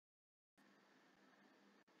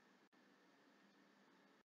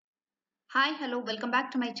Hi, hello, welcome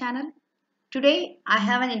back to my channel. Today I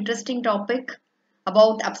have an interesting topic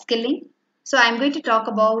about upskilling. So I'm going to talk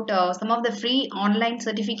about some of the free online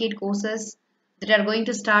certificate courses that are going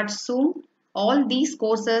to start soon. All these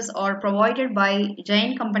courses are provided by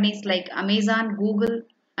giant companies like Amazon, Google,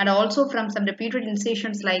 and also from some reputed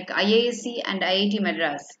institutions like IISc and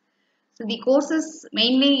IITMadras. So the course is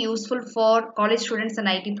mainly useful for college students and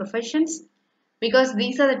IT professions because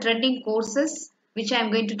these are the trending courses which I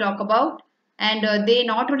am going to talk about, and they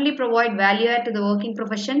not only provide value add to the working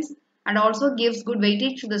professions and also gives good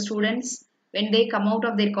weightage to the students when they come out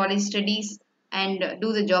of their college studies and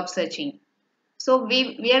do the job searching. So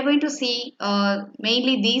we are going to see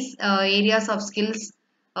mainly these areas of skills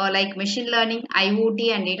like machine learning,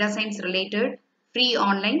 IoT and data science related free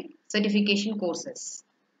online certification courses.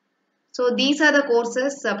 So these are the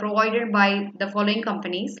courses provided by the following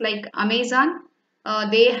companies like Amazon.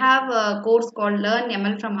 They have a course called Learn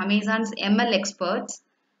ML from Amazon's ML Experts,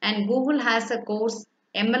 and Google has a course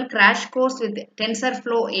ML Crash Course with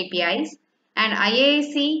TensorFlow APIs, and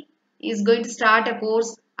IISc is going to start a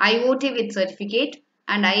course IoT with certificate,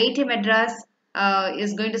 and IIT Madras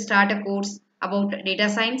is going to start a course about data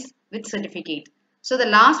science with certificate. So the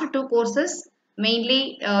last two courses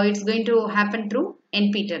mainly it's going to happen through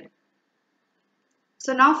NPTEL.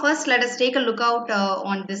 So now first let us take a look out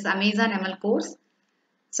on this Amazon ML course.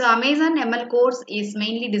 So Amazon ML course is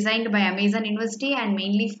mainly designed by Amazon University and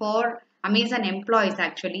mainly for Amazon employees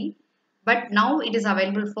actually. But now it is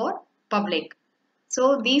available for public.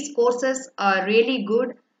 So these courses are really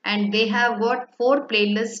good and they have got 4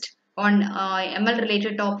 playlists on ML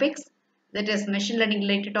related topics, that is machine learning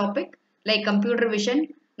related topic like computer vision,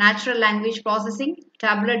 natural language processing,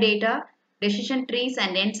 tabular data, decision trees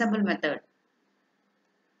and ensemble method.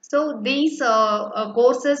 So these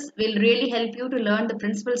courses will really help you to learn the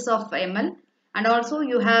principles of ML, and also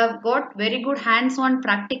you have got very good hands-on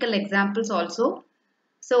practical examples also.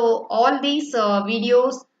 So all these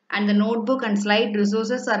videos and the notebook and slide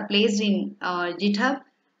resources are placed in GitHub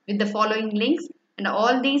with the following links, and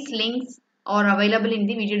all these links are available in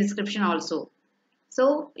the video description also.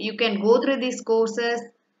 So you can go through these courses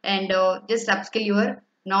and just upskill your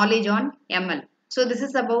knowledge on ML. So this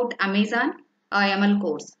is about Amazon ML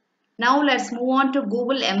course. Now let's move on to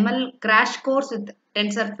Google ML crash course with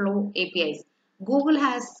TensorFlow APIs. Google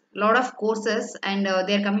has a lot of courses and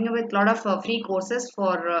they are coming up with a lot of free courses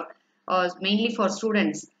for mainly for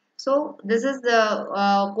students. So this is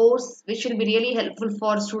the course which will be really helpful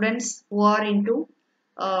for students who are into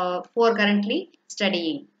who are currently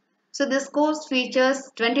studying. So this course features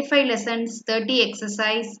 25 lessons, 30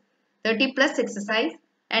 exercise, 30 plus exercise,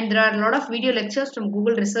 and there are a lot of video lectures from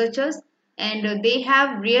Google researchers, and they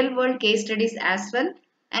have real world case studies as well,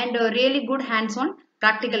 and really good hands-on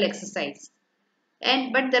practical exercise.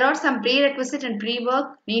 And but there are some prerequisite and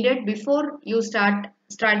pre-work needed before you start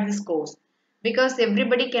this course, because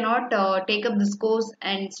everybody cannot take up this course,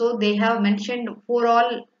 and so they have mentioned who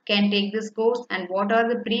all can take this course and what are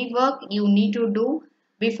the pre-work you need to do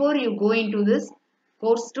before you go into this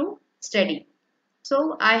course to study.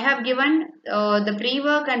 So I have given the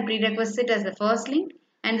pre-work and prerequisite as the first link,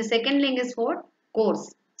 and the second link is for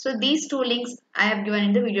course. So these two links I have given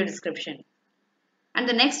in the video description. And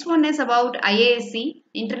the next one is about IISc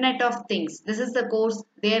Internet of Things. This is the course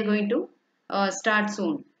they are going to start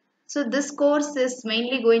soon. So this course is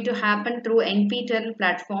mainly going to happen through NPTEL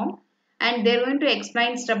platform, and they are going to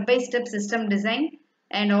explain step-by-step system design,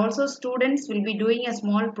 and also students will be doing a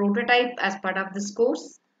small prototype as part of this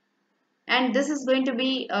course. And this is going to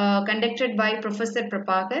be conducted by Professor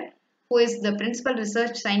Prabhakar, who is the principal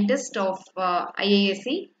research scientist of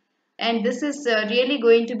IISc, and this is really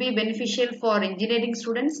going to be beneficial for engineering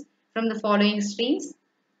students from the following streams.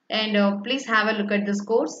 And please have a look at this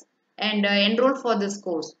course and enroll for this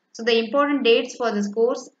course. So the important dates for this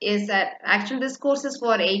course is that actually this course is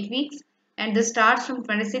for 8 weeks, and this starts from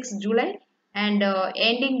 26th July and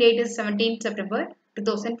ending date is 17th September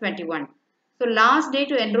 2021. So last day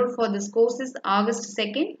to enroll for this course is August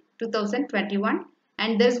 2nd, 2021,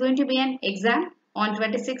 and there is going to be an exam on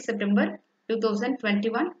 26th September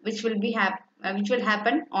 2021, which will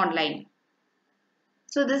happen online.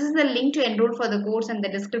 So this is the link to enroll for the course, and the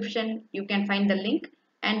description you can find the link.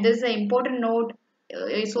 And this is an important note.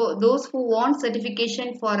 So those who want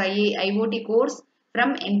certification for IoT course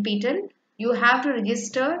from NPTEL, you have to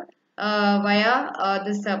register via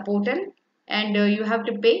this portal, and you have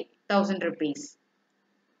to pay 1000 rupees.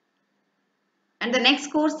 And the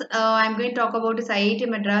next course I'm going to talk about is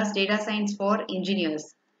IITMadras Data Science for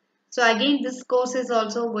Engineers. So again, this course is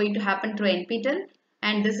also going to happen through NPTEL,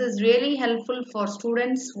 and this is really helpful for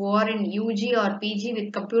students who are in UG or PG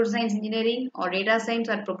with computer science engineering or data science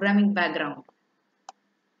or programming background.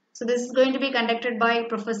 So this is going to be conducted by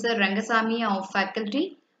Professor Rangasamy of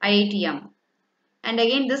faculty IITM. And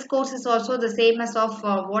again, this course is also the same as of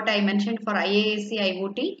what I mentioned for IISc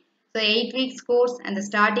IoT. So 8 weeks course, and the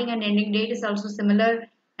starting and ending date is also similar,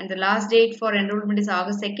 and the last date for enrollment is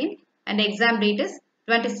August 2nd, and the exam date is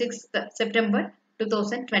 26th September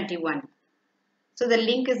 2021. So the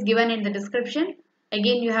link is given in the description.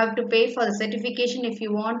 Again, you have to pay for the certification if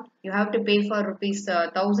you want. You have to pay for rupees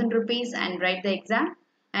 1000 rupees and write the exam,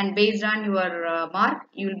 and based on your mark,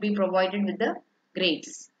 you will be provided with the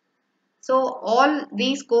grades. So all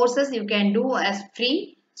these courses you can do as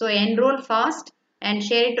free. So enroll fast and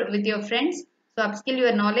share it with your friends. So upskill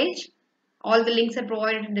your knowledge. All the links are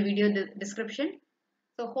provided in the video description.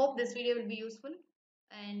 So hope this video will be useful,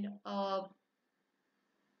 and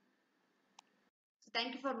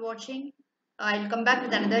thank you for watching. I'll come back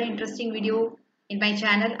with another interesting video in my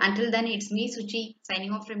channel. Until then, it's me Suchi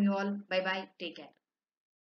signing off from you all. Bye bye. Take care.